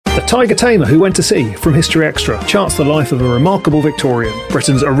The Tiger Tamer Who Went to Sea from History Extra charts the life of a remarkable Victorian,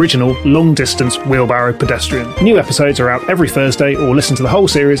 Britain's original long-distance wheelbarrow pedestrian. New episodes are out every Thursday, or listen to the whole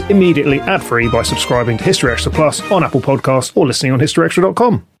series immediately ad-free by subscribing to History Extra Plus on Apple Podcasts or listening on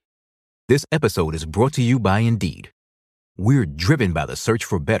historyextra.com. This episode is brought to you by Indeed. We're driven by the search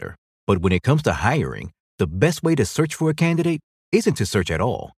for better, but when it comes to hiring, the best way to search for a candidate isn't to search at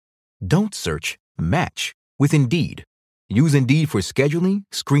all. Don't search, match with Indeed. Use Indeed for scheduling,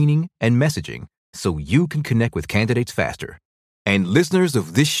 screening, and messaging so you can connect with candidates faster. And listeners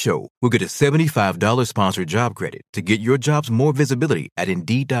of this show will get a $75 sponsored job credit to get your jobs more visibility at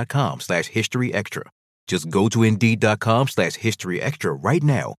Indeed.com/History Extra. Just go to Indeed.com/History Extra right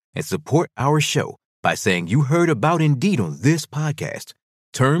now and support our show by saying you heard about Indeed on this podcast.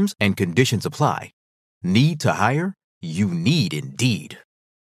 Terms and conditions apply. Need to hire? You need Indeed.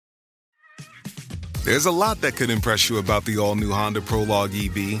 There's a lot that could impress you about the all-new Honda Prologue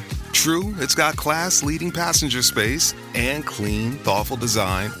EV. True, it's got class-leading passenger space and clean, thoughtful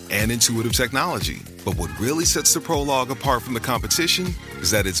design and intuitive technology. But what really sets the Prologue apart from the competition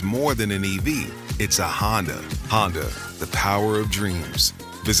is that it's more than an EV. It's a Honda. Honda, the power of dreams.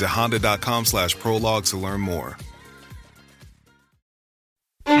 Visit honda.com/prologue to learn more.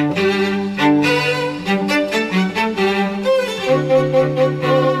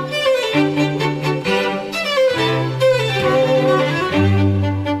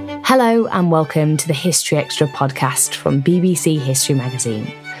 Hello and welcome to the History Extra podcast from BBC History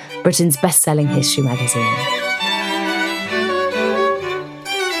Magazine, Britain's best-selling history magazine.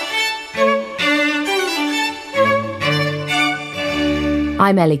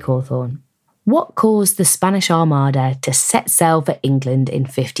 I'm Ellie Cawthorne. What caused the Spanish Armada to set sail for England in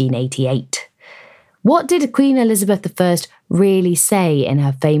 1588? What did Queen Elizabeth I really say in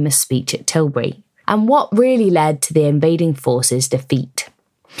her famous speech at Tilbury? And what really led to the invading forces' defeat?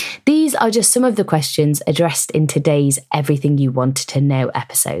 These are just some of the questions addressed in today's Everything You Wanted to Know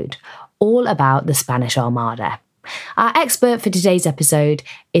episode, all about the Spanish Armada. Our expert for today's episode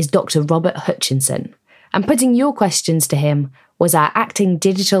is Dr. Robert Hutchinson, and putting your questions to him was our acting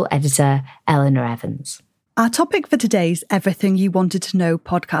digital editor, Eleanor Evans. Our topic for today's Everything You Wanted to Know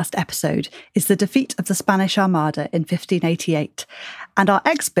podcast episode is the defeat of the Spanish Armada in 1588. And our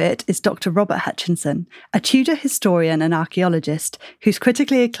expert is Dr. Robert Hutchinson, a Tudor historian and archaeologist whose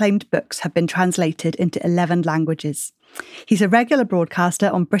critically acclaimed books have been translated into 11 languages. He's a regular broadcaster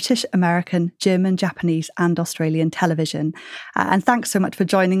on British, American, German, Japanese and Australian television. And thanks so much for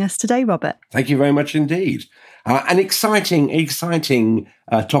joining us today, Robert. Thank you very much indeed. An exciting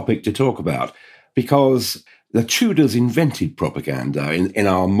topic to talk about, because the Tudors invented propaganda in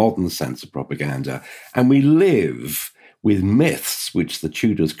our modern sense of propaganda, and we live with myths which the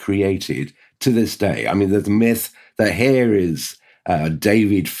Tudors created to this day. I mean, there's a myth that here is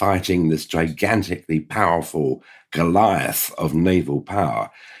David fighting this gigantically powerful Goliath of naval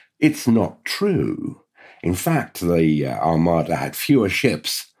power. It's not true. In fact, the Armada had fewer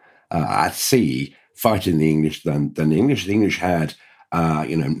ships at sea fighting the English than the English. The English had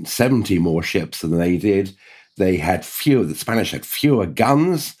 70 more ships than they did. The Spanish had fewer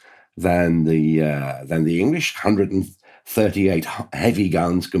guns than the English, 138 heavy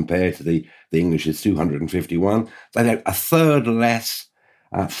guns compared to the English's 251. They had a third less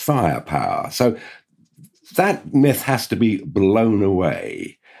firepower. So that myth has to be blown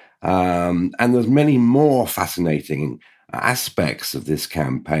away. And there's many more fascinating aspects of this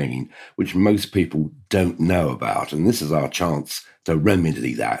campaign which most people don't know about. And this is our chance to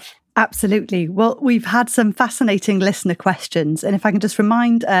remedy that. Absolutely. Well, we've had some fascinating listener questions. And if I can just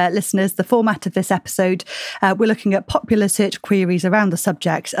remind listeners, the format of this episode, we're looking at popular search queries around the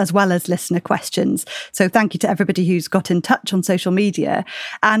subject as well as listener questions. So thank you to everybody who's got in touch on social media.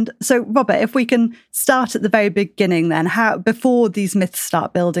 And so, Robert, if we can start at the very beginning then, before these myths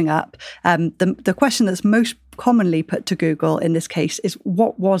start building up, the question that's most commonly put to Google in this case is,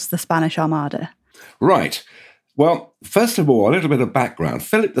 what was the Spanish Armada? Right. Well, first of all, a little bit of background.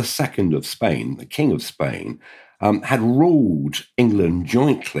 Philip II of Spain, the King of Spain, had ruled England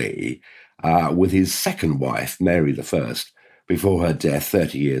jointly with his second wife, Mary I, before her death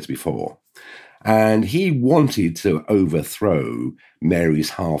 30 years before. And he wanted to overthrow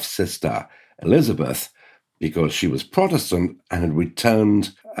Mary's half-sister, Elizabeth, because she was Protestant and had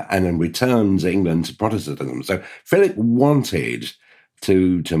returned England to Protestantism. So Philip wanted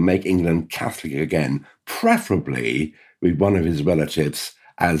to make England Catholic again, preferably with one of his relatives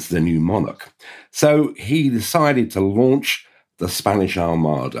as the new monarch. So he decided to launch the Spanish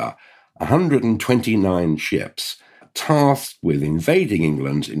Armada, 129 ships, tasked with invading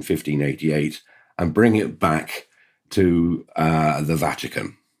England in 1588 and bring it back to the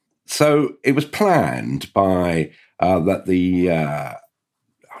Vatican. So it was planned by that the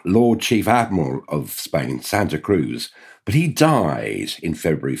Lord Chief Admiral of Spain, Santa Cruz, but he died in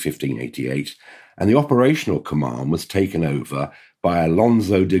February 1588, and the operational command was taken over by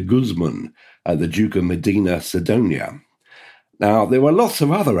Alonso de Guzman, the Duke of Medina Sidonia. Now, there were lots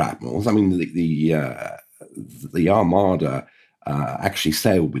of other admirals. I mean, the Armada actually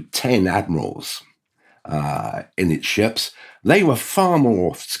sailed with 10 admirals in its ships. They were far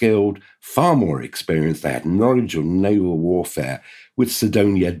more skilled, far more experienced. They had knowledge of naval warfare, which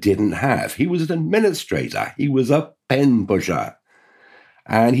Sidonia didn't have. He was an administrator. He was a pen pusher.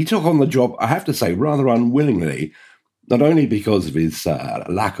 And he took on the job, I have to say, rather unwillingly, not only because of his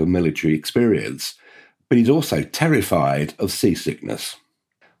lack of military experience, but he's also terrified of seasickness.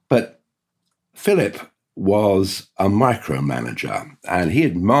 But Philip was a micromanager, and he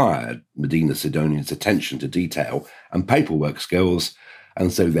admired Medina Sidonia's attention to detail and paperwork skills,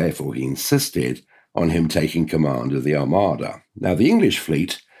 and so therefore he insisted on him taking command of the Armada. Now, the English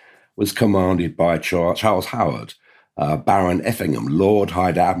fleet was commanded by Charles Howard, Baron Effingham, Lord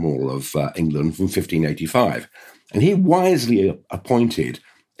High Admiral of England from 1585, and he wisely appointed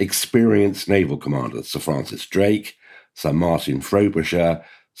experienced naval commanders, Sir Francis Drake, Sir Martin Frobisher,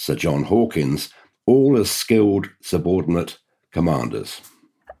 Sir John Hawkins, all as skilled subordinate commanders.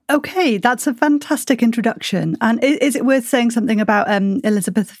 Okay, that's a fantastic introduction. And is it worth saying something about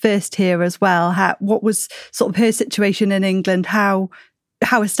Elizabeth I here as well? What was sort of her situation in England? How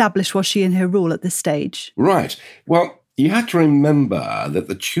established was she in her rule at this stage? Right. Well, you have to remember that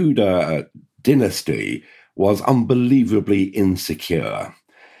the Tudor dynasty was unbelievably insecure.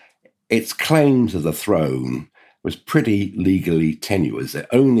 Its claim to the throne was pretty legally tenuous. It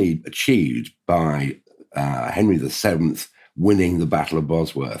only achieved by Henry VII winning the Battle of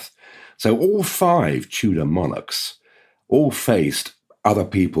Bosworth. So all 5 Tudor monarchs all faced other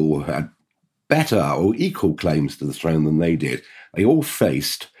people who had better or equal claims to the throne than they did. They all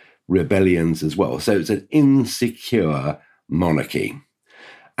faced rebellions as well. So it's an insecure monarchy.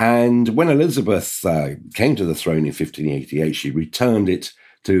 And when Elizabeth came to the throne in 1588, she returned it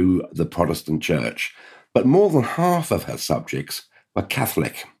to the Protestant Church. But more than half of her subjects were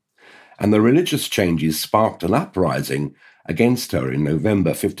Catholic. And the religious changes sparked an uprising against her in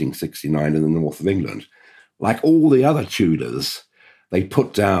November 1569 in the north of England. Like all the other Tudors, they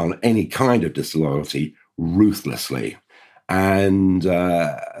put down any kind of disloyalty ruthlessly. And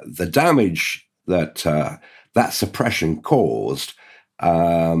the damage that that suppression caused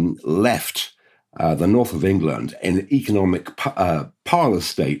left the north of England in an economic parlor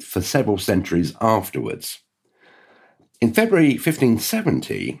state for several centuries afterwards. In February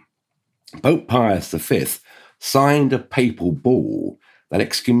 1570, Pope Pius V signed a papal bull that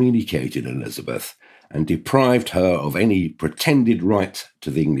excommunicated Elizabeth and deprived her of any pretended right to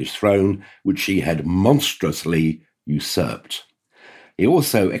the English throne, which she had monstrously usurped. He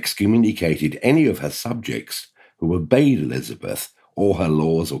also excommunicated any of her subjects who obeyed Elizabeth or her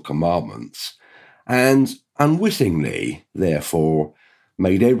laws or commandments, and unwittingly, therefore,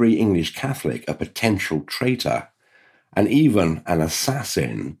 made every English Catholic a potential traitor and even an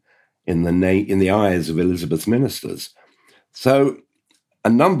assassin in the eyes of Elizabeth's ministers. So a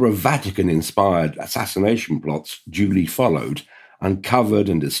number of Vatican-inspired assassination plots duly followed, uncovered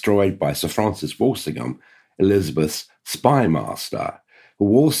and destroyed by Sir Francis Walsingham, Elizabeth's spy master,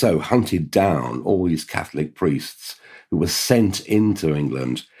 who also hunted down all these Catholic priests who were sent into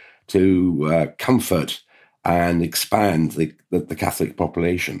England to comfort and expand the Catholic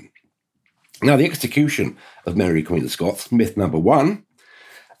population. Now, the execution of Mary Queen of Scots, myth number 1,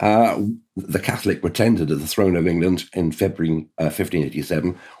 the Catholic pretender to the throne of England in February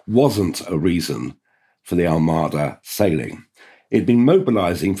 1587, wasn't a reason for the Armada sailing. It had been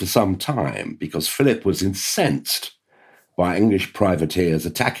mobilizing for some time because Philip was incensed by English privateers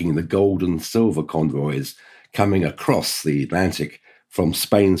attacking the gold and silver convoys coming across the Atlantic from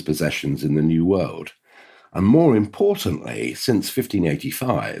Spain's possessions in the New World. And more importantly, since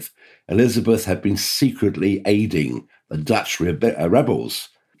 1585, Elizabeth had been secretly aiding the Dutch rebels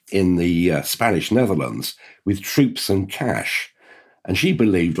in the Spanish Netherlands with troops and cash. And she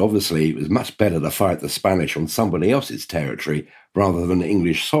believed, obviously, it was much better to fight the Spanish on somebody else's territory rather than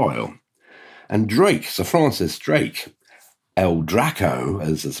English soil. And Drake, Sir Francis Drake, El Draco,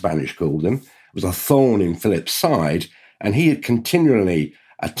 as the Spanish called him, was a thorn in Philip's side, and he had continually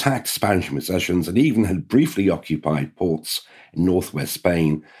attacked Spanish possessions and even had briefly occupied ports in northwest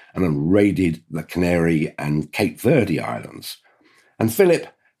Spain and had raided the Canary and Cape Verde Islands. And Philip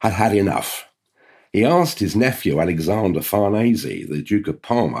had had enough. He asked his nephew, Alexander Farnese, the Duke of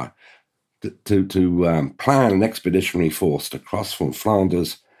Parma, to plan an expeditionary force to cross from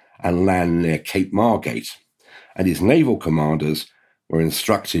Flanders and land near Cape Margate. And his naval commanders were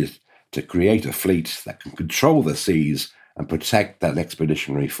instructed to create a fleet that can control the seas and protect that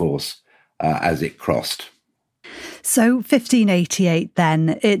expeditionary force as it crossed. So 1588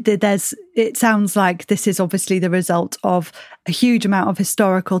 then, it sounds like this is obviously the result of a huge amount of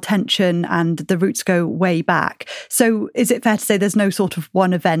historical tension and the roots go way back. So is it fair to say there's no sort of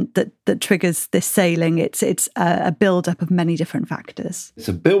one event that triggers this sailing? It's a build-up of many different factors. It's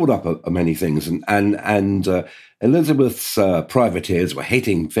a build-up of many things. And Elizabeth's privateers were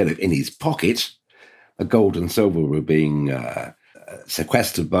hitting Philip in his pocket. The gold and silver were being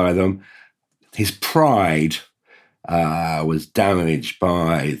sequestered by them. His pride was damaged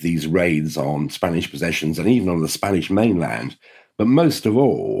by these raids on Spanish possessions and even on the Spanish mainland. But most of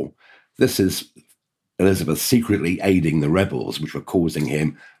all, this is Elizabeth secretly aiding the rebels, which were causing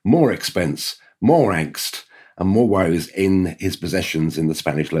him more expense, more angst, and more worries in his possessions in the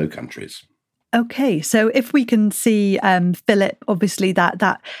Spanish Low Countries. Okay, so if we can see Philip, obviously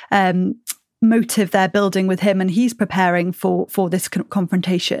that motive they're building with him, and he's preparing for this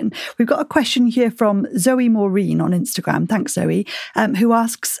confrontation. We've got a question here from Zoe Maureen on Instagram. Thanks, Zoe, who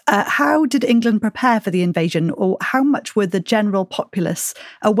asks, how did England prepare for the invasion, or how much were the general populace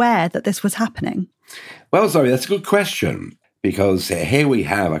aware that this was happening? Well, Zoe, that's a good question, because here we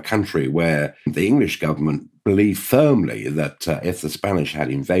have a country where the English government believed firmly that if the Spanish had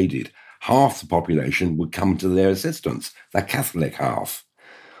invaded, half the population would come to their assistance, the Catholic half.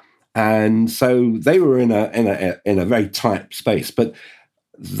 And so they were in a very tight space, but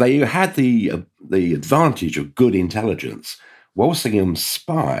they had the advantage of good intelligence. Walsingham's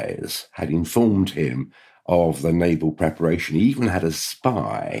spies had informed him of the naval preparation. He even had a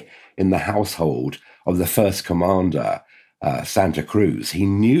spy in the household of the first commander, Santa Cruz. He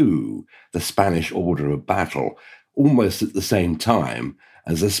knew the Spanish order of battle almost at the same time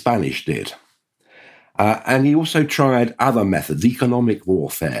as the Spanish did. And he also tried other methods, economic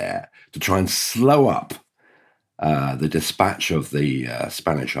warfare, to try and slow up the dispatch of the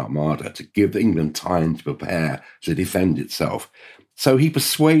Spanish Armada, to give England time to prepare to defend itself. So he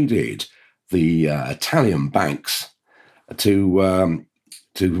persuaded the Italian banks to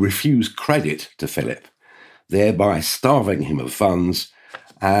refuse credit to Philip, thereby starving him of funds,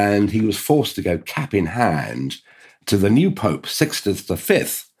 and he was forced to go cap in hand to the new Pope, Sixtus V,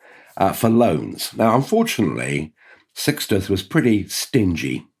 for loans. Now, unfortunately, Sixtus was pretty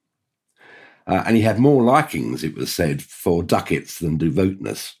stingy, and he had more likings, it was said, for ducats than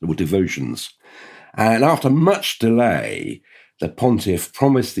devotions. And after much delay, the pontiff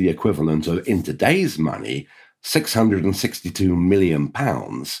promised the equivalent of, in today's money, £662 million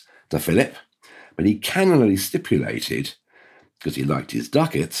to Philip, but he cannily stipulated, because he liked his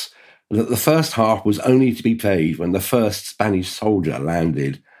ducats, that the first half was only to be paid when the first Spanish soldier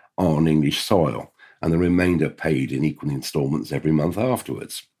landed on English soil, and the remainder paid in equal instalments every month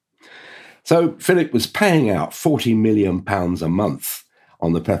afterwards. So Philip was paying out £40 million a month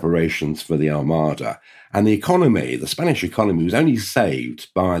on the preparations for the Armada, and the Spanish economy was only saved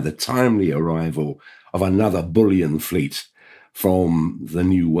by the timely arrival of another bullion fleet from the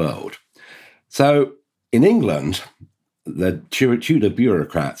New World. So in England, the Tudor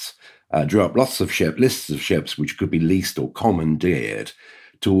bureaucrats drew up lists of ships which could be leased or commandeered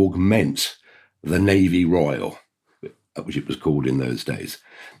to augment the Navy Royal, which it was called in those days.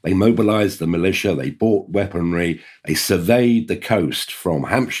 They mobilised the militia, they bought weaponry, they surveyed the coast from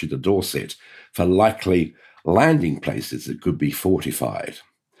Hampshire to Dorset for likely landing places that could be fortified.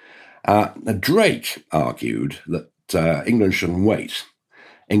 Drake argued that England shouldn't wait.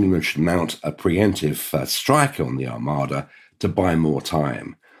 England should mount a preemptive strike on the Armada to buy more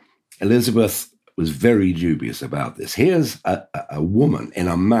time. Elizabeth was very dubious about this. Here's a woman in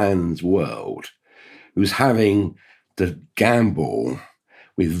a man's world who's having to gamble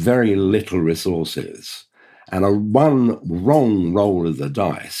with very little resources, and one wrong roll of the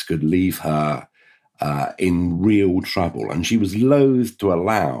dice could leave her in real trouble. And she was loath to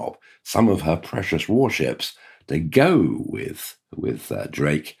allow some of her precious warships to go with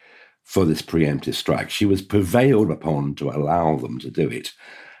Drake for this preemptive strike. She was prevailed upon to allow them to do it.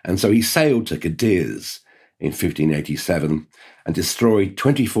 And so he sailed to Cadiz in 1587 and destroyed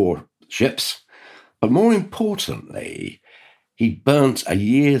 24 ships. But more importantly, he burnt a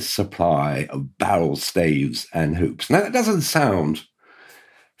year's supply of barrels, staves, and hoops. Now, that doesn't sound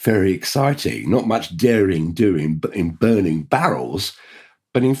very exciting, not much daring doing in burning barrels.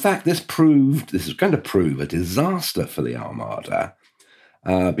 But in fact, this is going to prove a disaster for the Armada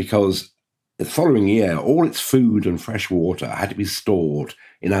because the following year, all its food and fresh water had to be stored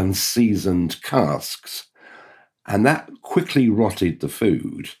in unseasoned casks. And that quickly rotted the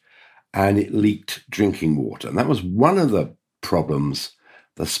food. and it leaked drinking water. And that was one of the problems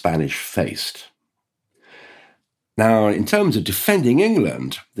the Spanish faced. Now, in terms of defending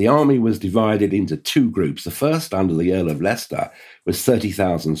England, the army was divided into two groups. The first, under the Earl of Leicester, was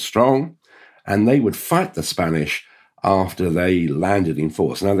 30,000 strong, and they would fight the Spanish after they landed in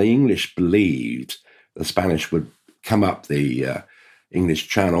force. Now, the English believed the Spanish would come up the English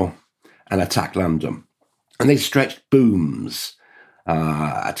Channel and attack London. And they stretched booms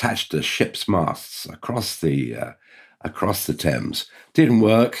attached to ships' masts across the Thames. Didn't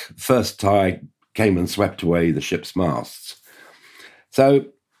work. First tide came and swept away the ship's masts. So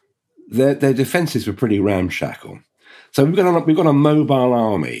their defences were pretty ramshackle. So we've got a mobile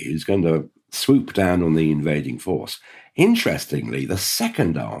army who's going to swoop down on the invading force. Interestingly, the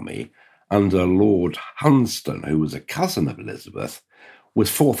Second Army, under Lord Hunsdon, who was a cousin of Elizabeth, was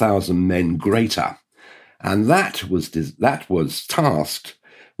 4,000 men greater. And that was tasked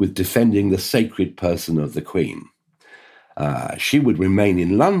with defending the sacred person of the Queen. She would remain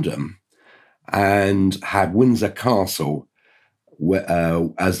in London and had Windsor Castle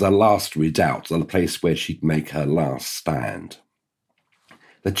as the last redoubt, the place where she'd make her last stand.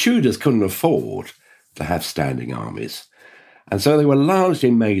 The Tudors couldn't afford to have standing armies, and so they were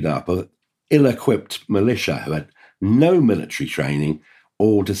largely made up of ill-equipped militia who had no military training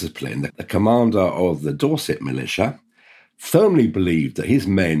or discipline. The commander of the Dorset militia firmly believed that his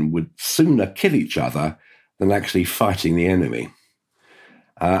men would sooner kill each other than actually fighting the enemy.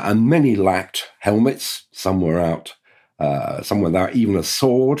 And many lacked helmets. Some were without even a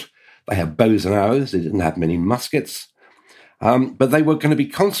sword. They had bows and arrows. They didn't have many muskets. But they were going to be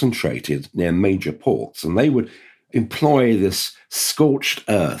concentrated near major ports, and they would employ this scorched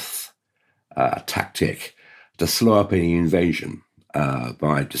earth tactic to slow up any invasion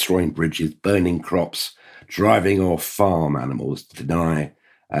by destroying bridges, burning crops, driving off farm animals to deny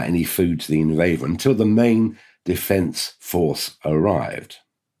any food to the invader until the main defence force arrived.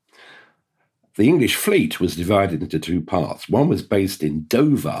 The English fleet was divided into two parts. One was based in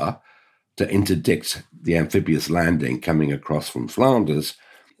Dover to interdict the amphibious landing coming across from Flanders,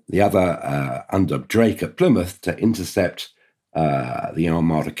 the other under Drake at Plymouth to intercept the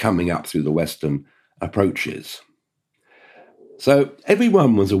Armada coming up through the western approaches. So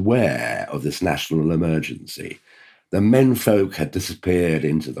everyone was aware of this national emergency. The menfolk had disappeared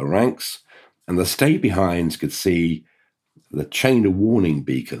into the ranks, and the stay-behinds could see the chain of warning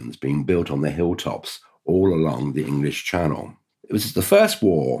beacons being built on the hilltops all along the English Channel. It was the first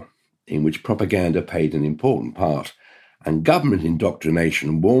war in which propaganda played an important part, and government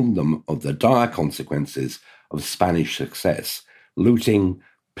indoctrination warned them of the dire consequences of Spanish success: looting,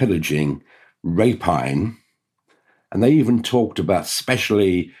 pillaging, rapine, and they even talked about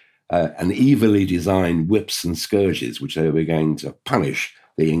specially and evilly designed whips and scourges, which they were going to punish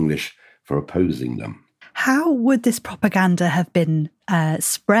the English for opposing them. How would this propaganda have been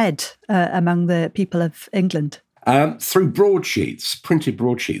spread among the people of England? Through broadsheets, printed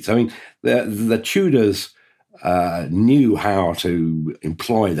broadsheets. I mean, the Tudors knew how to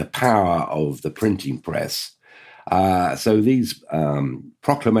employ the power of the printing press. So these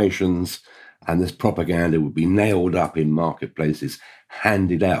proclamations and this propaganda would be nailed up in marketplaces,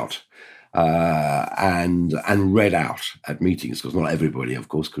 handed out, and read out at meetings, because not everybody, of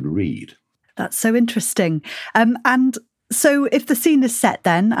course, could read. That's so interesting. And so if the scene is set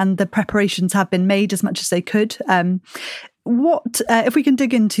then, and the preparations have been made as much as they could, what, if we can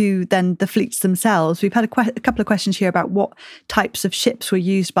dig into then the fleets themselves, we've had a couple of questions here about what types of ships were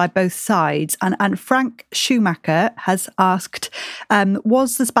used by both sides. And Frank Schumacher has asked,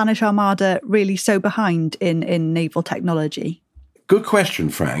 was the Spanish Armada really so behind in naval technology? Good question,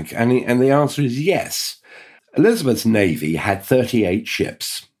 Frank. And the answer is yes. Elizabeth's navy had 38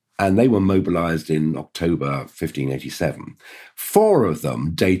 ships, and they were mobilised in October 1587. 4 of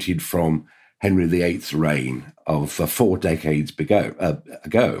them dated from Henry VIII's reign of 4 decades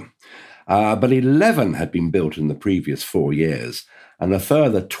ago. But 11 had been built in the previous 4 years, and a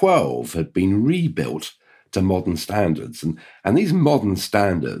further 12 had been rebuilt to modern standards. And these modern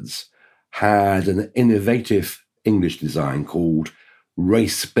standards had an innovative English design called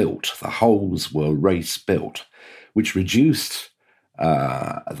race-built. The hulls were race-built, which reduced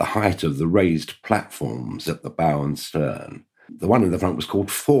the height of the raised platforms at the bow and stern. The one in the front was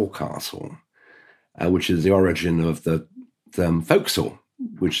called forecastle, which is the origin of the term forecastle,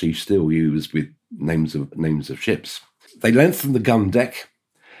 which they still use with names of ships. They lengthened the gun deck,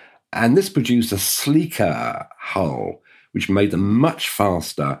 and this produced a sleeker hull, which made them much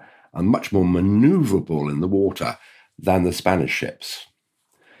faster and much more manoeuvrable in the water than the Spanish ships.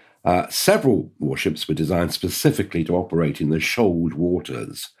 Several warships were designed specifically to operate in the shoaled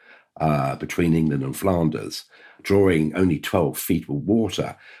waters between England and Flanders, drawing only 12 feet of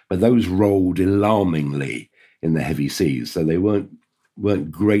water, but those rolled alarmingly in the heavy seas, so they weren't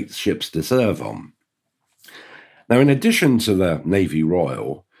great ships to serve on. Now, in addition to the Navy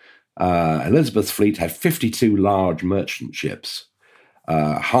Royal, Elizabeth's fleet had 52 large merchant ships,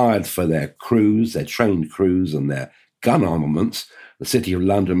 hired for their crews, their trained crews, and their gun armaments. The City of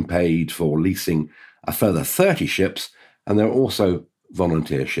London paid for leasing a further 30 ships, and there were also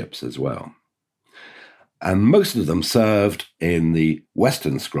volunteer ships as well. And most of them served in the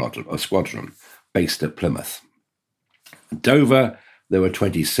Western Squadron based at Plymouth. At Dover, there were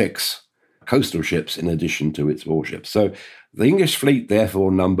 26 coastal ships in addition to its warships. So the English fleet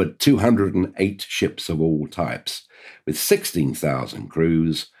therefore numbered 208 ships of all types, with 16,000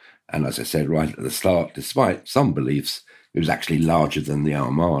 crews. And as I said right at the start, despite some beliefs, it was actually larger than the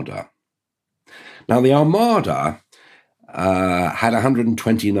Armada. Now, the Armada had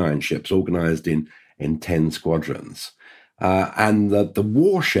 129 ships organised in 10 squadrons. And the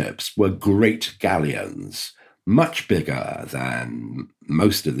warships were great galleons, much bigger than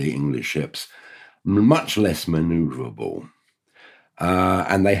most of the English ships, much less manoeuvrable.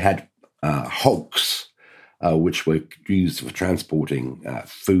 And they had hulks, which were used for transporting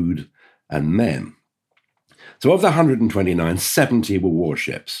food and men. So of the 129, 70 were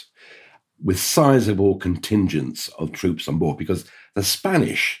warships, with sizable contingents of troops on board, because the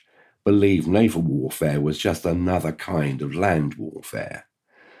Spanish believed naval warfare was just another kind of land warfare.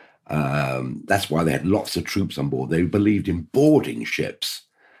 That's why they had lots of troops on board. They believed in boarding ships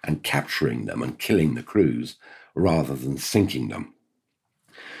and capturing them and killing the crews rather than sinking them.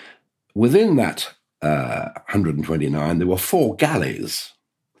 Within that 129, there were 4 galleys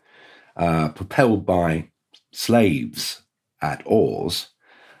propelled by slaves at oars,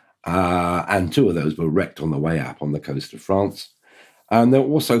 and 2 of those were wrecked on the way up on the coast of France. And there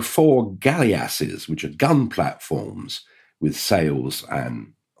were also 4 galleasses, which are gun platforms with sails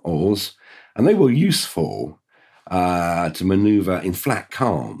and oars, and they were useful to manoeuvre in flat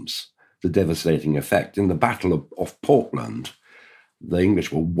calms, the devastating effect. In the Battle of Portland, the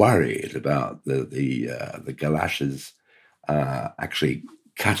English were worried about the galleasses actually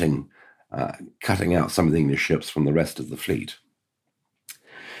cutting out some of the English ships from the rest of the fleet.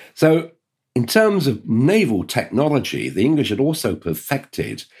 So, in terms of naval technology, the English had also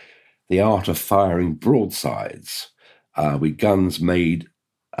perfected the art of firing broadsides with guns made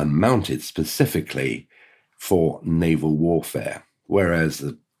and mounted specifically for naval warfare, whereas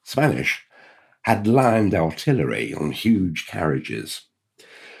the Spanish had land artillery on huge carriages.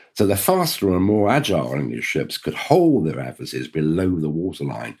 So the faster and more agile English ships could hold their adversaries below the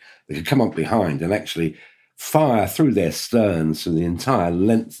waterline. They could come up behind and actually fire through their sterns to the entire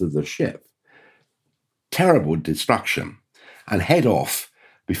length of the ship. Terrible destruction, and head off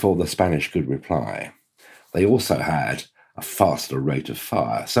before the Spanish could reply. They also had a faster rate of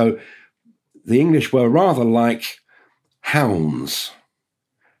fire. So the English were rather like hounds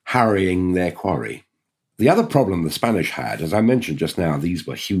harrying their quarry. The other problem the Spanish had, as I mentioned just now, these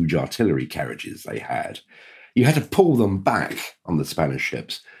were huge artillery carriages they had. You had to pull them back on the Spanish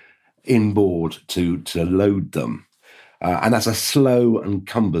ships inboard to load them. And that's a slow and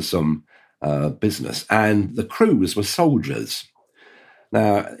cumbersome business. And the crews were soldiers.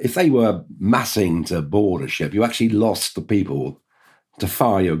 Now, if they were massing to board a ship, you actually lost the people to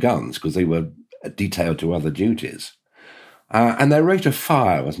fire your guns because they were detailed to other duties. And their rate of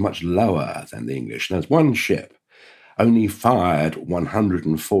fire was much lower than the English. There's one ship only fired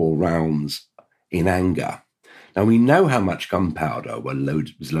 104 rounds in anger. Now, we know how much gunpowder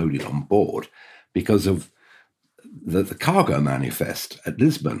was loaded on board because of the cargo manifest at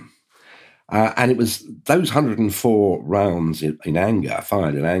Lisbon. And it was those 104 rounds in anger,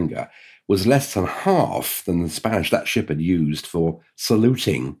 fired in anger, was less than half than the Spanish that ship had used for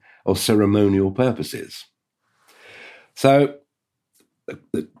saluting or ceremonial purposes. So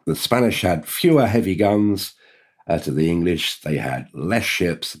the Spanish had fewer heavy guns to the English. They had less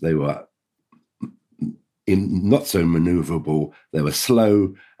ships. They were not so maneuverable. They were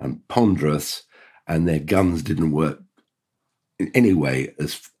slow and ponderous, and their guns didn't work in any way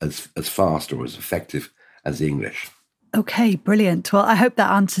as fast or as effective as the English. Okay, brilliant. Well, I hope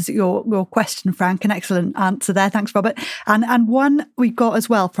that answers your question, Frank. An excellent answer there. Thanks, Robert. And one we got as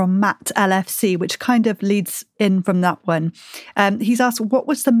well from Matt LFC, which kind of leads in from that one. He's asked, what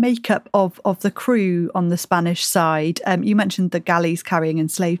was the makeup of the crew on the Spanish side? You mentioned the galleys carrying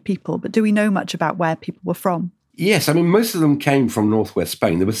enslaved people, but do we know much about where people were from? Yes, I mean, most of them came from northwest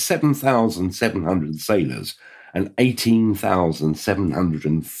Spain. There were 7,700 sailors and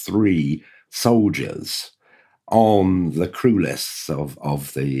 18,703 soldiers on the crew lists of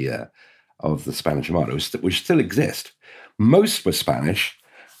the Spanish Armada, which still exist. Most were Spanish.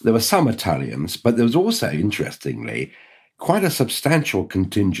 There were some Italians, but there was also, interestingly, quite a substantial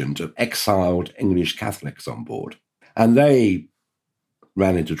contingent of exiled English Catholics on board. And they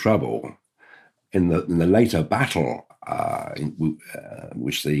ran into trouble in the later battle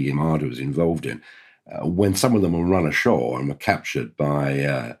which the Armada was involved in, when some of them were run ashore and were captured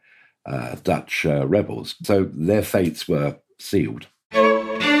by Dutch rebels. So their fates were sealed.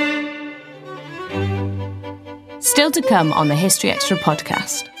 Still to come on the History Extra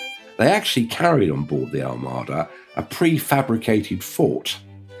podcast. They actually carried on board the Armada a prefabricated fort,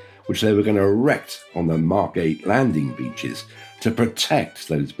 which they were going to erect on the Margate landing beaches to protect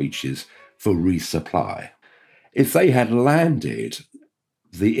those beaches for resupply. If they had landed,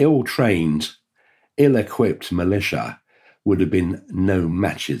 the ill-trained, ill-equipped militia would have been no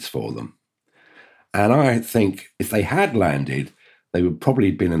matches for them. And I think if they had landed, they would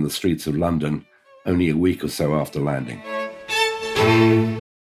probably have been in the streets of London only a week or so after landing.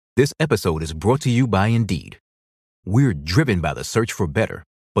 This episode is brought to you by Indeed. We're driven by the search for better,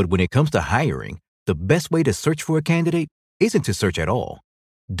 but when it comes to hiring, the best way to search for a candidate isn't to search at all.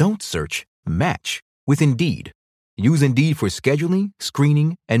 Don't search, match with Indeed. Use Indeed for scheduling,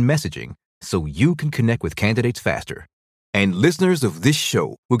 screening, and messaging so you can connect with candidates faster. And listeners of this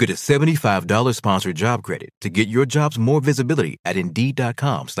show will get a $75 sponsored job credit to get your jobs more visibility at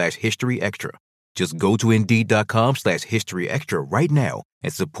Indeed.com/HistoryExtra. Just go to Indeed.com/HistoryExtra right now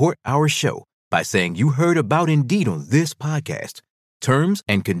and support our show by saying you heard about Indeed on this podcast. Terms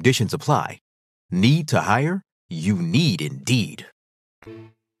and conditions apply. Need to hire? You need Indeed.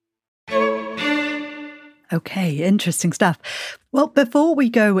 Okay, interesting stuff. Well, before we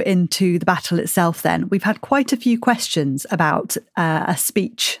go into the battle itself then, we've had quite a few questions about a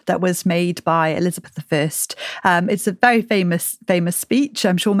speech that was made by Elizabeth I. It's a very famous speech.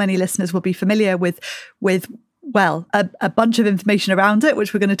 I'm sure many listeners will be familiar with a bunch of information around it,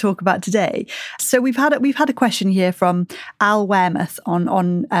 which we're going to talk about today. So we've had a question here from Al Wearmouth on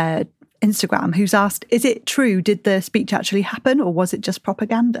Instagram, who's asked, is it true? Did the speech actually happen, or was it just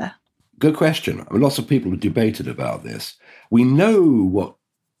propaganda? Good question. I mean, lots of people have debated about this. We know what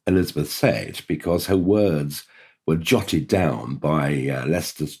Elizabeth said because her words were jotted down by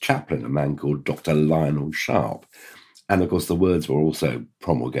Leicester's chaplain, a man called Dr. Lionel Sharp. And of course, the words were also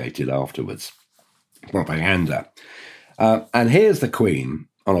promulgated afterwards. Propaganda. And here's the Queen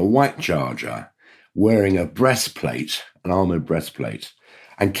on a white charger wearing a breastplate, an armoured breastplate,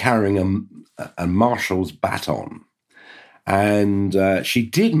 and carrying a marshal's baton. And she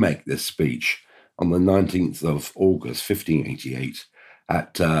did make this speech on the 19th of August, 1588,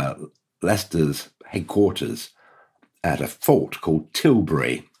 at Leicester's headquarters at a fort called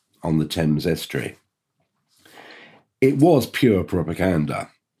Tilbury on the Thames estuary. It was pure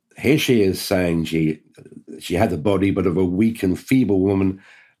propaganda. Here she is saying she had the body but of a weak and feeble woman,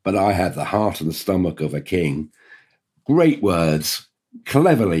 but I had the heart and the stomach of a king. Great words,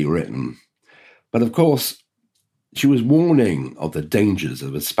 cleverly written. But of course, she was warning of the dangers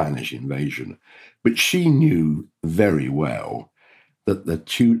of a Spanish invasion, but she knew very well that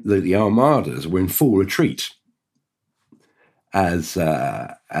the armadas were in full retreat as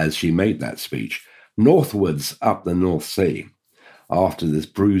she made that speech, northwards up the North Sea, after this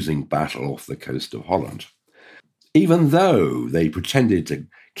bruising battle off the coast of Holland. Even though they pretended to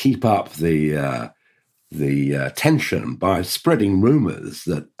keep up the tension by spreading rumours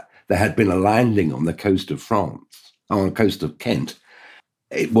that there had been a landing on the coast of France, on the coast of Kent,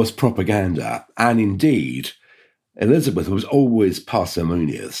 it was propaganda. And indeed, Elizabeth was always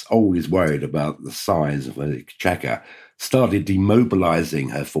parsimonious, always worried about the size of her exchequer, started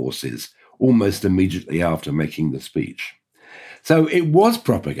demobilizing her forces almost immediately after making the speech. So it was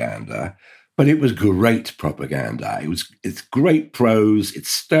propaganda, but it was great propaganda. It's great prose,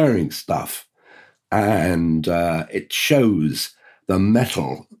 it's stirring stuff, and it shows the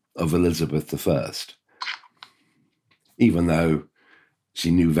mettle of Elizabeth I, even though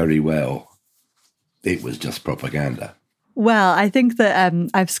she knew very well it was just propaganda. Well, I think that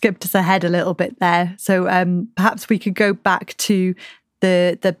I've skipped us ahead a little bit there. So perhaps we could go back to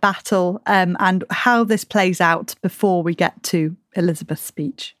the battle and how this plays out before we get to Elizabeth's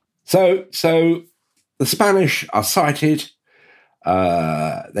speech. So the Spanish are sighted.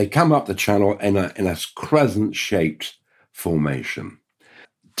 They come up the channel in a crescent-shaped formation.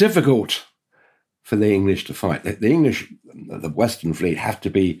 Difficult for the English to fight. The English, the Western Fleet, have to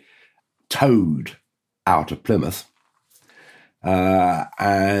be towed out of Plymouth.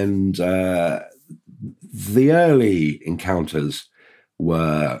 And the early encounters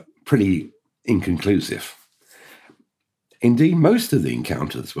were pretty inconclusive. Indeed, most of the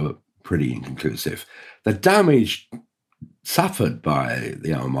encounters were pretty inconclusive. The damage suffered by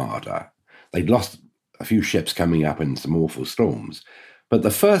the Armada, they'd lost a few ships coming up in some awful storms, but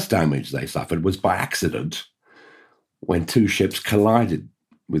the first damage they suffered was by accident when two ships collided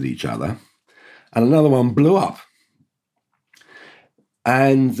with each other and another one blew up.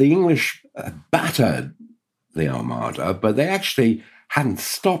 And the English battered the Armada, but they actually hadn't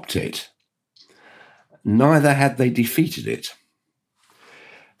stopped it. Neither had they defeated it.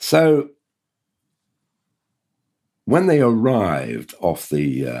 So when they arrived off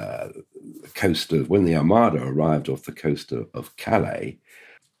the when the Armada arrived off the coast of Calais,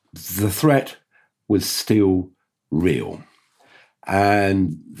 the threat was still real.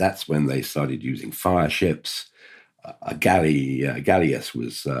 And that's when they started using fire ships. A galleass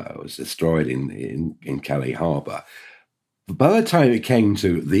was destroyed in Calais harbour. By the time it came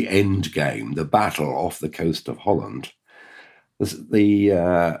to the end game, the battle off the coast of Holland, the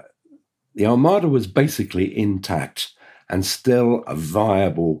Armada was basically intact and still a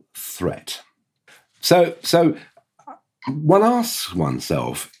viable threat. So one asks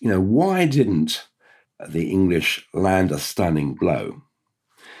oneself, why didn't the English land a stunning blow?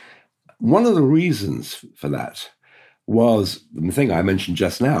 One of the reasons for that was the thing I mentioned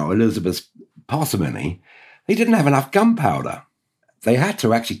just now, Elizabeth's parsimony. They didn't have enough gunpowder. They had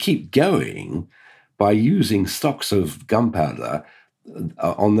to actually keep going by using stocks of gunpowder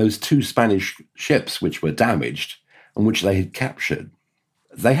on those two Spanish ships which were damaged and which they had captured.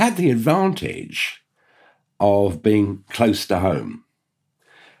 They had the advantage of being close to home.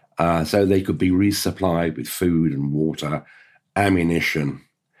 So they could be resupplied with food and water, ammunition.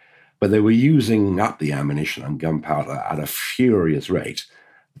 But they were using up the ammunition and gunpowder at a furious rate.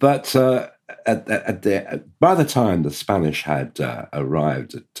 But by the time the Spanish had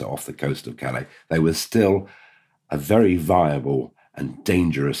arrived off the coast of Calais, they were still a very viable and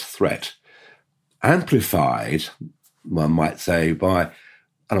dangerous threat, amplified, one might say, by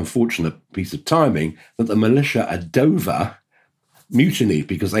an unfortunate piece of timing that the militia at Dover mutinied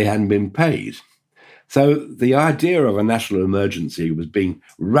because they hadn't been paid. So the idea of a national emergency was being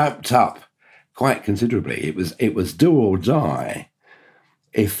ramped up quite considerably. It was do or die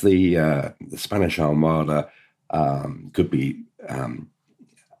if the Spanish Armada could be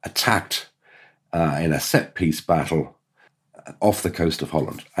attacked in a set-piece battle off the coast of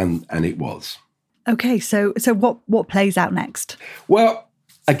Holland, and it was. Okay, so what plays out next? Well,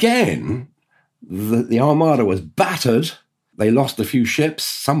 again, the Armada was battered. They lost a few ships.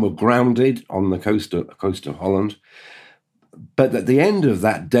 Some were grounded on the coast of Holland. But at the end of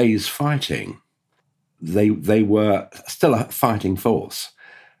that day's fighting, they were still a fighting force.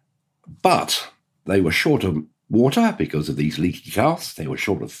 But they were short of water because of these leaky casks. They were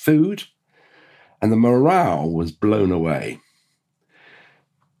short of food. And the morale was blown away.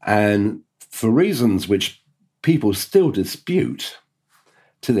 And for reasons which people still dispute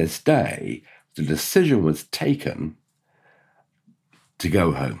to this day, the decision was taken to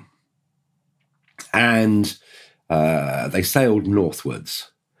go home. And they sailed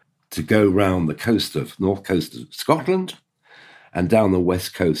northwards to go round the north coast of Scotland and down the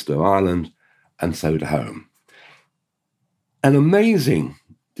west coast of Ireland, and so to home. An amazing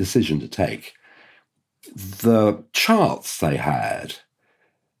decision to take. The charts they had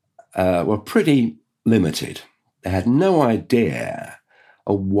were pretty limited. They had no idea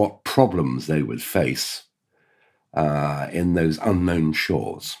of what problems they would face in those unknown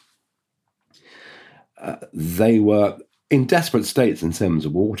shores. They were in desperate states in terms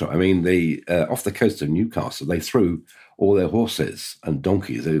of water. I mean, off the coast of Newcastle, they threw all their horses and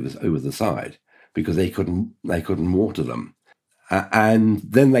donkeys over the side because they couldn't water them. And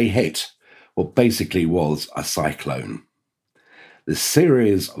then they hit what basically was a cyclone. This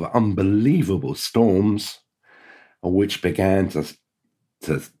series of unbelievable storms, which began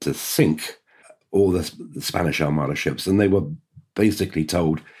to sink all the Spanish Armada ships, and they were basically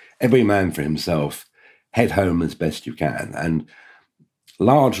told, every man for himself, head home as best you can. And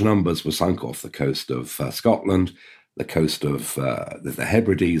large numbers were sunk off the coast of Scotland, the coast of the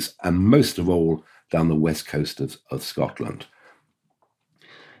Hebrides, and most of all down the west coast of Scotland.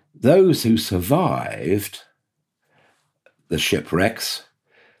 Those who survived the shipwrecks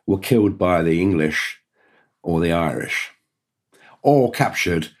were killed by the English or the Irish, or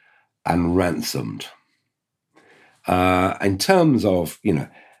captured and ransomed. In terms of,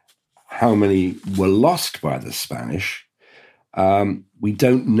 how many were lost by the Spanish, we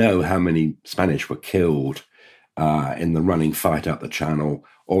don't know how many Spanish were killed in the running fight up the Channel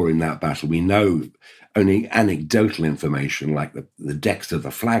or in that battle. We know only anecdotal information, like the decks of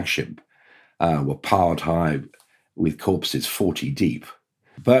the flagship were piled high with corpses 40 deep.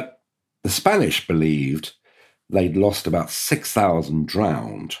 But the Spanish believed they'd lost about 6,000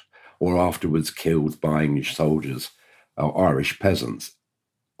 drowned or afterwards killed by English soldiers or Irish peasants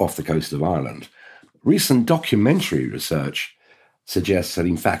off the coast of Ireland. Recent documentary research suggests that,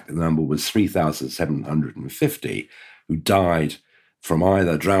 in fact, the number was 3,750 who died from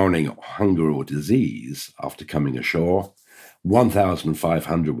either drowning, hunger, or disease after coming ashore.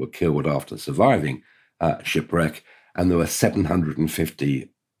 1,500 were killed after surviving shipwreck, and there were 750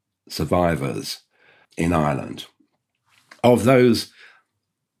 survivors in Ireland. Of those,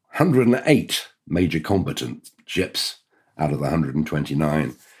 108 major combatant ships out of the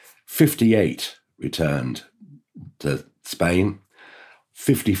 129, 58 returned to Spain.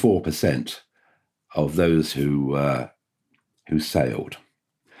 54% of those who sailed.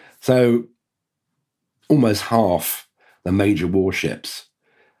 So almost half the major warships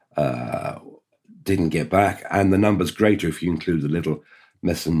didn't get back, and the number's greater if you include the little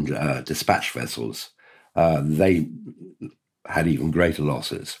messenger dispatch vessels. They had even greater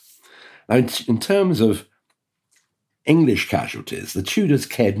losses. Now, in terms of English casualties, the Tudors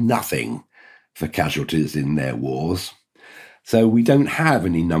cared nothing for casualties in their wars. So we don't have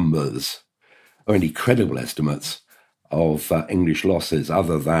any numbers or any credible estimates of English losses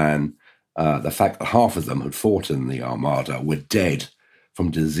other than the fact that half of them had fought in the Armada were dead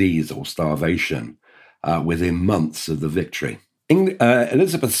from disease or starvation within months of the victory.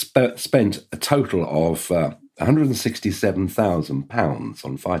 Elizabeth spent a total of £167,000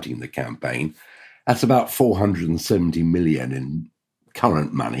 on fighting the campaign. That's about 470 million in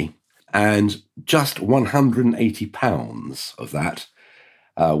current money. And just £180 of that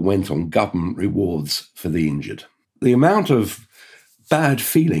went on government rewards for the injured. The amount of bad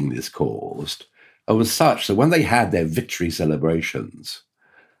feeling this caused was such that when they had their victory celebrations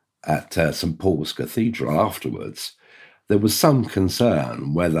at St. Paul's Cathedral afterwards, there was some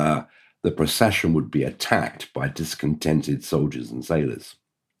concern whether the procession would be attacked by discontented soldiers and sailors.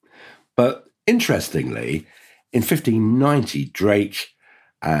 But interestingly, in 1590, Drake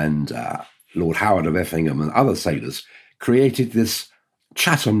and Lord Howard of Effingham and other sailors created this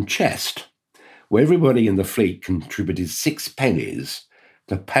Chatham chest, where everybody in the fleet contributed 6 pennies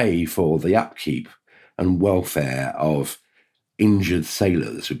to pay for the upkeep and welfare of injured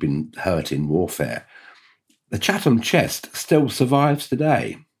sailors who'd been hurt in warfare. The Chatham chest still survives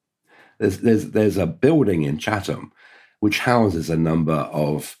today. There's a building in Chatham which houses a number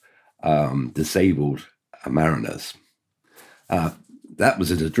of disabled mariners. That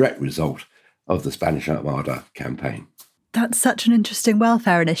was a direct result of the Spanish Armada campaign. That's such an interesting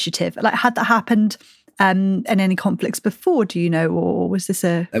welfare initiative. Like, had that happened in any conflicts before, do you know, or was this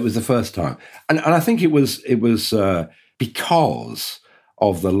a... It was the first time. And I think it was because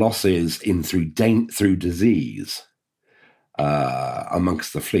of the losses through disease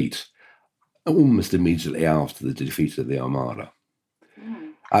amongst the fleet almost immediately after the defeat of the Armada.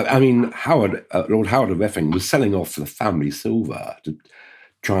 I mean, Lord Howard of Effingham was selling off the family silver to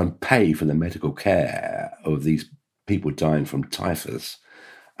try and pay for the medical care of these people dying from typhus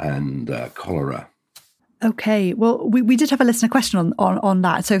and cholera. Okay, well, we did have a listener question on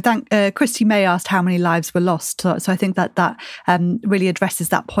that. So Christy May asked how many lives were lost. So I think that really addresses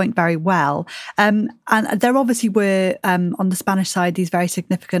that point very well. And there obviously were, on the Spanish side, these very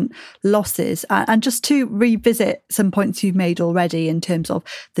significant losses. And just to revisit some points you've made already in terms of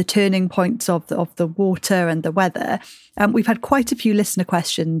the turning points of the water and the weather, we've had quite a few listener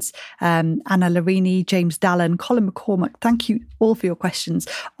questions. Anna Larini, James Dallin, Colin McCormack, thank you all for your questions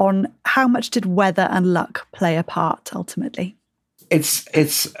on how much did weather and luck play a part ultimately?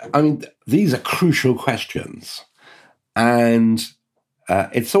 I mean, these are crucial questions, and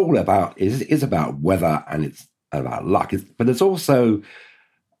it's all about is about weather and it's about luck, but it's also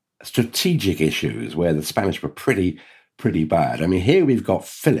strategic issues where the Spanish were pretty bad. I mean, here we've got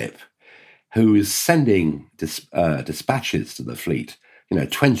Philip, who is sending dispatches to the fleet,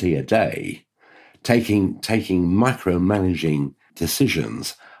 20 a day, taking micromanaging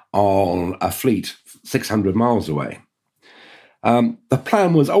decisions on a fleet 600 miles away. The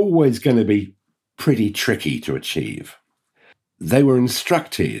plan was always going to be pretty tricky to achieve. They were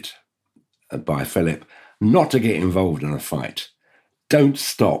instructed by Philip not to get involved in a fight. Don't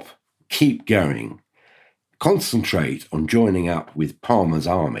stop. Keep going. Concentrate on joining up with Parma's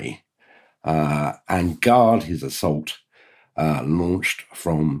army and guard his assault launched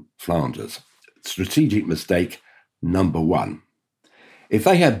from Flanders. Strategic mistake number 1. If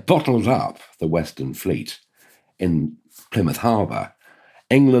they had bottled up the Western Fleet in Plymouth Harbour,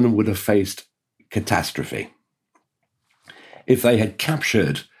 England would have faced catastrophe. If they had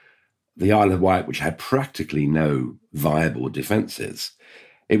captured the Isle of Wight, which had practically no viable defences,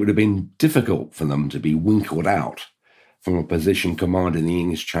 it would have been difficult for them to be winkled out from a position commanding the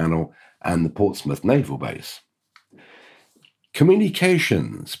English Channel and the Portsmouth Naval Base.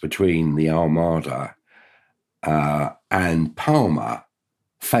 Communications between the Armada and Palma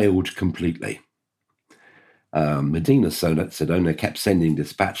failed completely. Medina Sidonia kept sending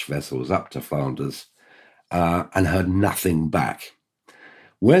dispatch vessels up to Flanders and heard nothing back.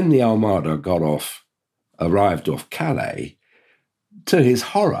 When the Armada arrived off Calais, to his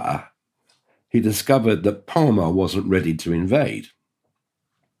horror, he discovered that Palma wasn't ready to invade.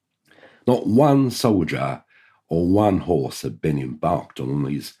 Not one soldier or one horse had been embarked on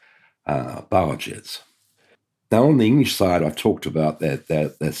these barges. Now, on the English side, I've talked about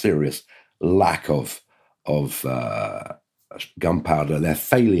their serious lack of gunpowder, their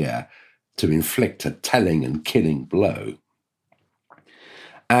failure to inflict a telling and killing blow,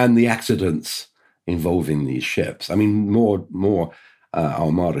 and the accidents involving these ships. I mean, more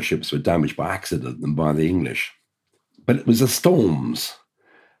Armada ships were damaged by accident than by the English. But it was the storms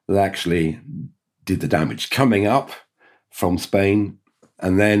that actually did the damage, coming up from Spain,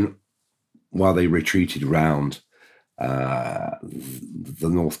 and then while they retreated around the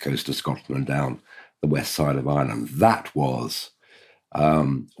north coast of Scotland and down the west side of Ireland. That was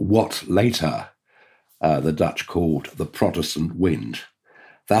what later the Dutch called the Protestant wind.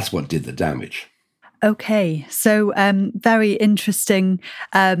 That's what did the damage. Okay, so very interesting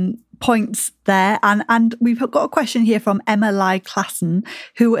points there. And we've got a question here from Emma Lai Klassen,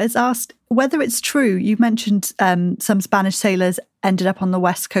 who has asked whether it's true. You mentioned some Spanish sailors ended up on the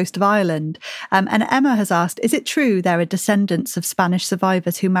west coast of Ireland. And Emma has asked, is it true there are descendants of Spanish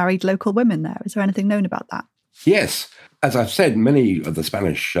survivors who married local women there? Is there anything known about that? Yes. As I've said, many of the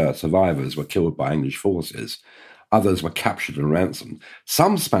Spanish survivors were killed by English forces. Others were captured and ransomed.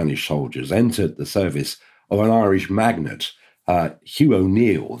 Some Spanish soldiers entered the service of an Irish magnate, Hugh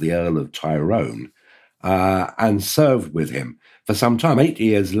O'Neill, the Earl of Tyrone, and served with him for some time. 8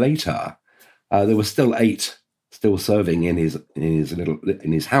 years later, there were still 8 still serving in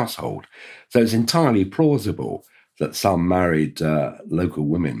his household. So it's entirely plausible that some married local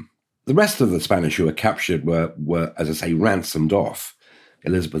women. The rest of the Spanish who were captured were, as I say, ransomed off.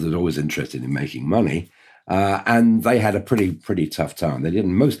 Elizabeth was always interested in making money. And they had a pretty tough time. A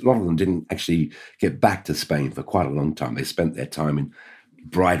lot of them didn't actually get back to Spain for quite a long time. They spent their time in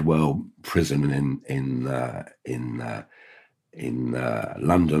Bridewell prison in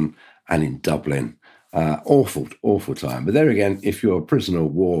London and in Dublin. Awful time. But there again, if you're a prisoner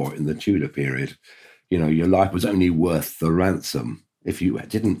of war in the Tudor period, your life was only worth the ransom. If you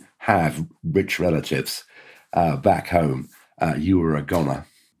didn't have rich relatives back home, you were a goner.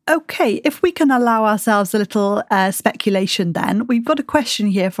 Okay, if we can allow ourselves a little speculation then, we've got a question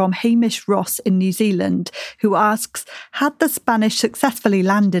here from Hamish Ross in New Zealand, who asks, had the Spanish successfully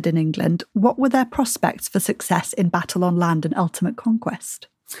landed in England, what were their prospects for success in battle on land and ultimate conquest?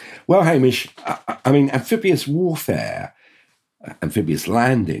 Well, Hamish, I mean, amphibious warfare, amphibious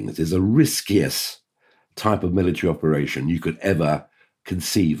landings is the riskiest type of military operation you could ever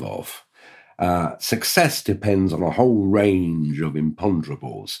conceive of. Success depends on a whole range of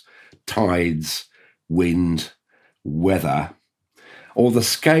imponderables, tides, wind, weather, or the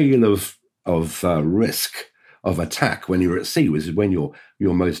scale of risk of attack when you're at sea, which is when you're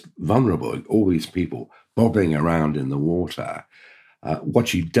most vulnerable. All these people bobbing around in the water.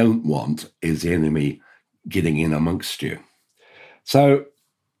 What you don't want is the enemy getting in amongst you. So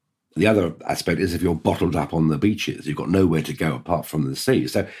the other aspect is if you're bottled up on the beaches, you've got nowhere to go apart from the sea.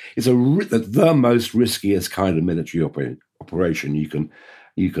 So it's the most riskiest kind of military operation you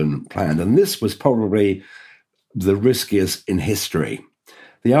can plan. And this was probably the riskiest in history.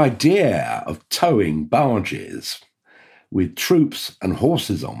 The idea of towing barges with troops and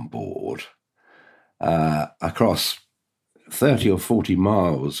horses on board across 30 or 40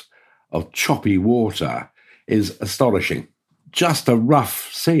 miles of choppy water is astonishing. Just a rough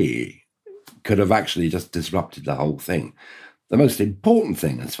sea could have actually just disrupted the whole thing. The most important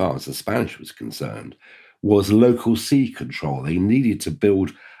thing, as far as the Spanish was concerned, was local sea control. They needed to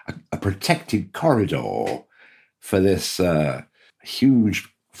build a protected corridor for this huge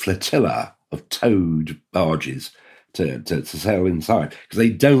flotilla of towed barges to sail inside, because they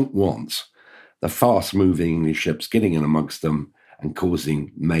don't want the fast-moving English ships getting in amongst them and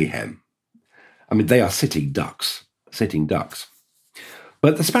causing mayhem. I mean, they are sitting ducks.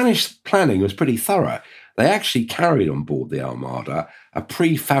 But the Spanish planning was pretty thorough. They actually carried on board the Armada a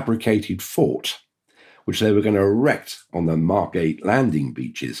prefabricated fort, which they were going to erect on the Margate landing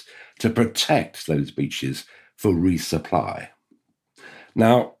beaches to protect those beaches for resupply.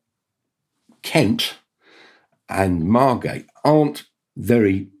 Now, Kent and Margate aren't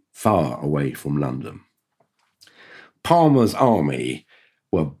very far away from London. Palmer's army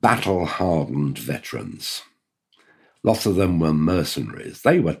were battle-hardened veterans. Lots of them were mercenaries.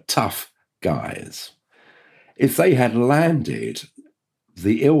 They were tough guys. If they had landed,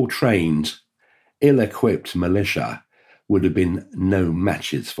 the ill-trained, ill-equipped militia would have been no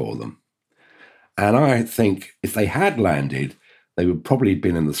matches for them. And I think if they had landed, they would probably have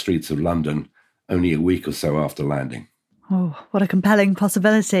been in the streets of London only a week or so after landing. Oh, what a compelling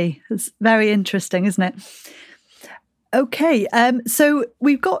possibility. It's very interesting, isn't it? Okay, so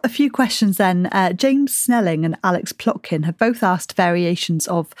we've got a few questions then. James Snelling and Alex Plotkin have both asked variations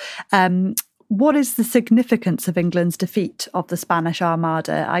of what is the significance of England's defeat of the Spanish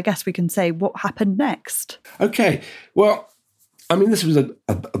Armada? I guess we can say what happened next. Okay, well, I mean, this was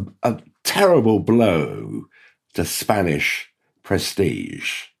a terrible blow to Spanish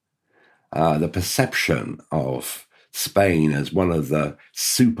prestige. The perception of Spain as one of the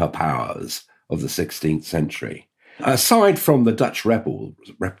superpowers of the 16th century. Aside from the Dutch rebels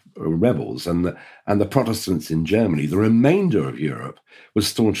and the Protestants in Germany, the remainder of Europe was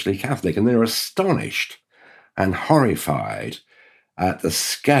staunchly Catholic, and they were astonished and horrified at the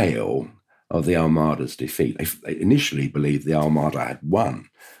scale of the Armada's defeat. They initially believed the Armada had won.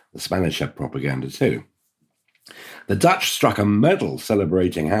 The Spanish had propaganda too. The Dutch struck a medal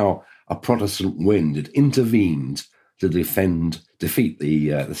celebrating how a Protestant wind had intervened to defeat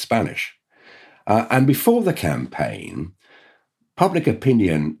the Spanish. And before the campaign, public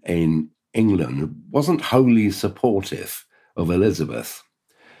opinion in England wasn't wholly supportive of Elizabeth.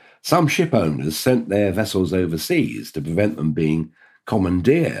 Some ship owners sent their vessels overseas to prevent them being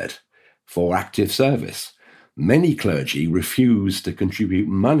commandeered for active service. Many clergy refused to contribute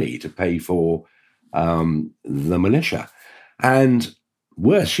money to pay for the militia. And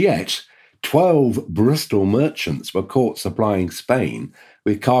worse yet, 12 Bristol merchants were caught supplying Spain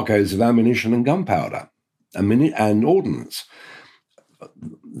with cargoes of ammunition and gunpowder and ordnance.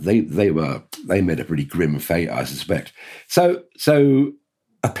 They made a pretty grim fate, I suspect. So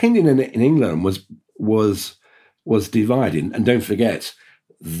opinion in England was divided, and don't forget,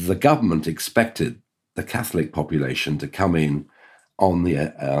 the government expected the Catholic population to come in on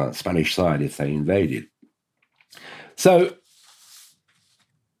the Spanish side if they invaded. So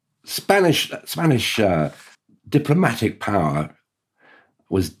Spanish diplomatic power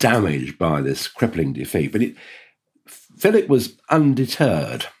was damaged by this crippling defeat, but Philip was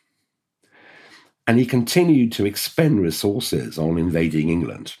undeterred, and he continued to expend resources on invading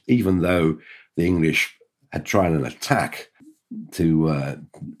England, even though the English had tried an attack to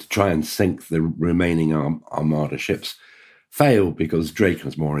try and sink the remaining Armada ships, failed because Drake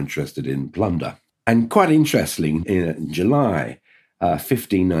was more interested in plunder. And quite interesting, in July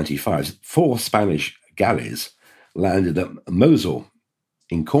 1595, 4 Spanish galleys landed at Mosul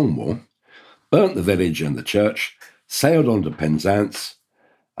in Cornwall, burnt the village and the church, sailed on to Penzance,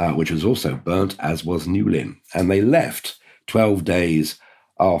 which was also burnt, as was Newlyn, and they left 12 days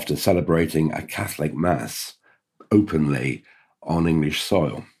after celebrating a Catholic Mass openly on English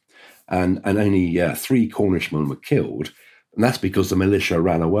soil. And only 3 Cornishmen were killed, and that's because the militia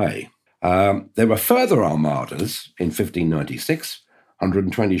ran away. There were further armadas in 1596,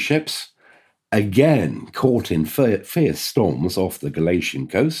 120 ships, again caught in fierce storms off the Galician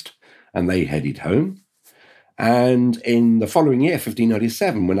coast, and they headed home. And in the following year,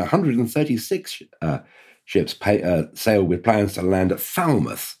 1597, when 136 ships sailed with plans to land at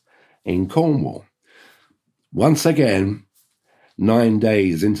Falmouth in Cornwall. Once again, 9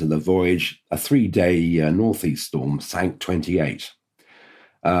 days into the voyage, a 3-day northeast storm sank 28,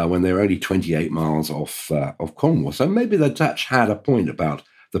 when they were only 28 miles off Cornwall. So maybe the Dutch had a point about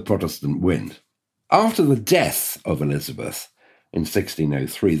the Protestant wind. After the death of Elizabeth in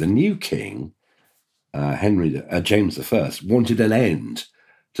 1603, the new king, James I, wanted an end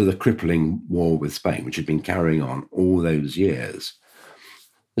to the crippling war with Spain, which had been carrying on all those years.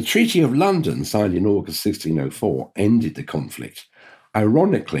 The Treaty of London, signed in August 1604, ended the conflict,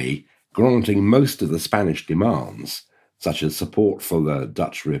 ironically granting most of the Spanish demands, such as support for the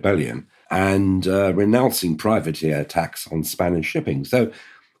Dutch rebellion, and renouncing privateer tax on Spanish shipping. So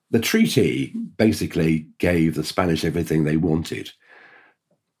the treaty basically gave the Spanish everything they wanted,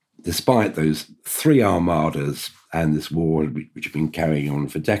 despite those 3 armadas and this war which had been carrying on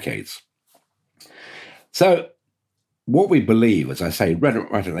for decades. So what we believe, as I say, right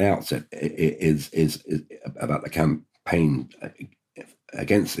at the outset, is about the campaign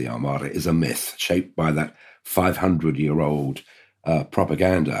against the Armada is a myth shaped by that 500-year-old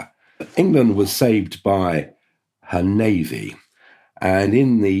propaganda. England was saved by her navy, And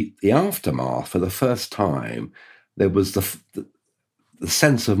in the aftermath, for the first time, there was the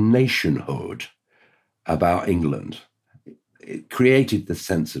sense of nationhood about England. It created the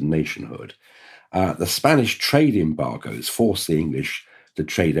sense of nationhood. The Spanish trade embargoes forced the English to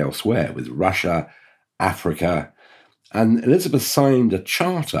trade elsewhere with Russia, Africa, and Elizabeth signed a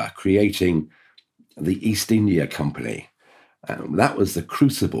charter creating the East India Company. That was the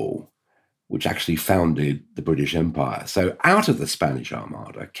crucible which actually founded the British Empire. So out of the Spanish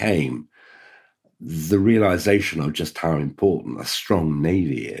Armada came the realization of just how important a strong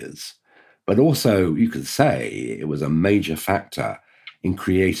navy is. But also, you could say, it was a major factor in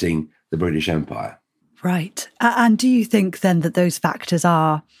creating the British Empire. Right. And do you think then that those factors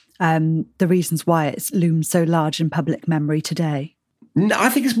are the reasons why it's loomed so large in public memory today? No, I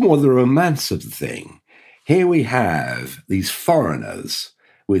think it's more the romance of the thing. Here we have these foreigners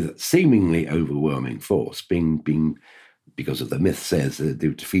with seemingly overwhelming force being because of the myth says that they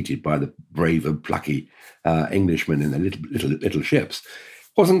were defeated by the brave and plucky Englishmen in their little ships.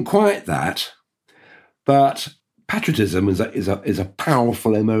 Wasn't quite that, but patriotism is a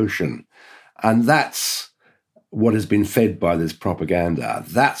powerful emotion, and that's what has been fed by this propaganda.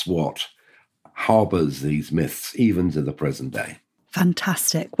 That's what harbours these myths even to the present day.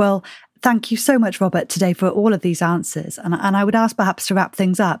 Fantastic. Well, thank you so much, Robert, today for all of these answers. And I would ask perhaps to wrap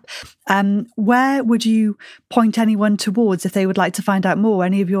things up, where would you point anyone towards if they would like to find out more?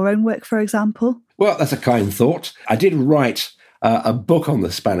 Any of your own work, for example? Well, that's a kind thought. I did write a book on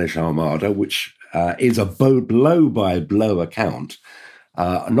the Spanish Armada, which is a blow-by-blow account,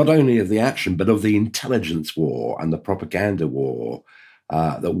 not only of the action, but of the intelligence war and the propaganda war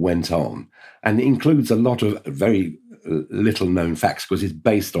that went on. And it includes a lot of very little-known facts because it's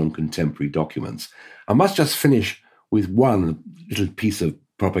based on contemporary documents. I must just finish with one little piece of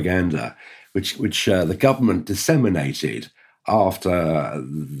propaganda, which the government disseminated after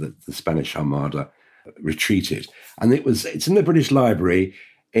the Spanish Armada retreated. And it's in the British Library.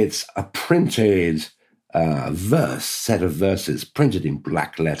 It's a printed set of verses, printed in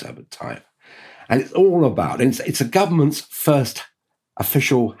black letter but type. And it's all about, and it's the government's first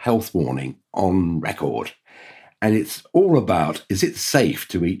official health warning on record. And it's all about, is it safe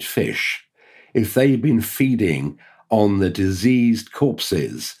to eat fish if they've been feeding on the diseased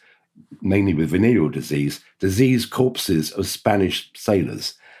corpses, mainly with venereal disease, diseased corpses of Spanish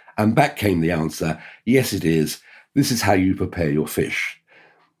sailors? And back came the answer, yes, it is. This is how you prepare your fish.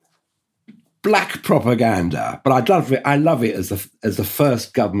 Black propaganda, but I love it as the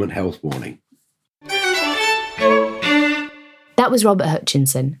first government health warning. That was Robert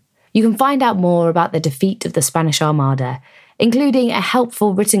Hutchinson. You can find out more about the defeat of the Spanish Armada, including a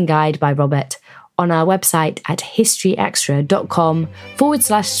helpful written guide by Robert, on our website at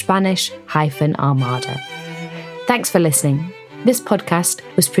historyextra.com/Spanish-Armada. Thanks for listening. This podcast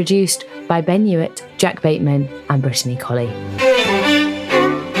was produced by Ben Hewitt, Jack Bateman, and Brittany Colley.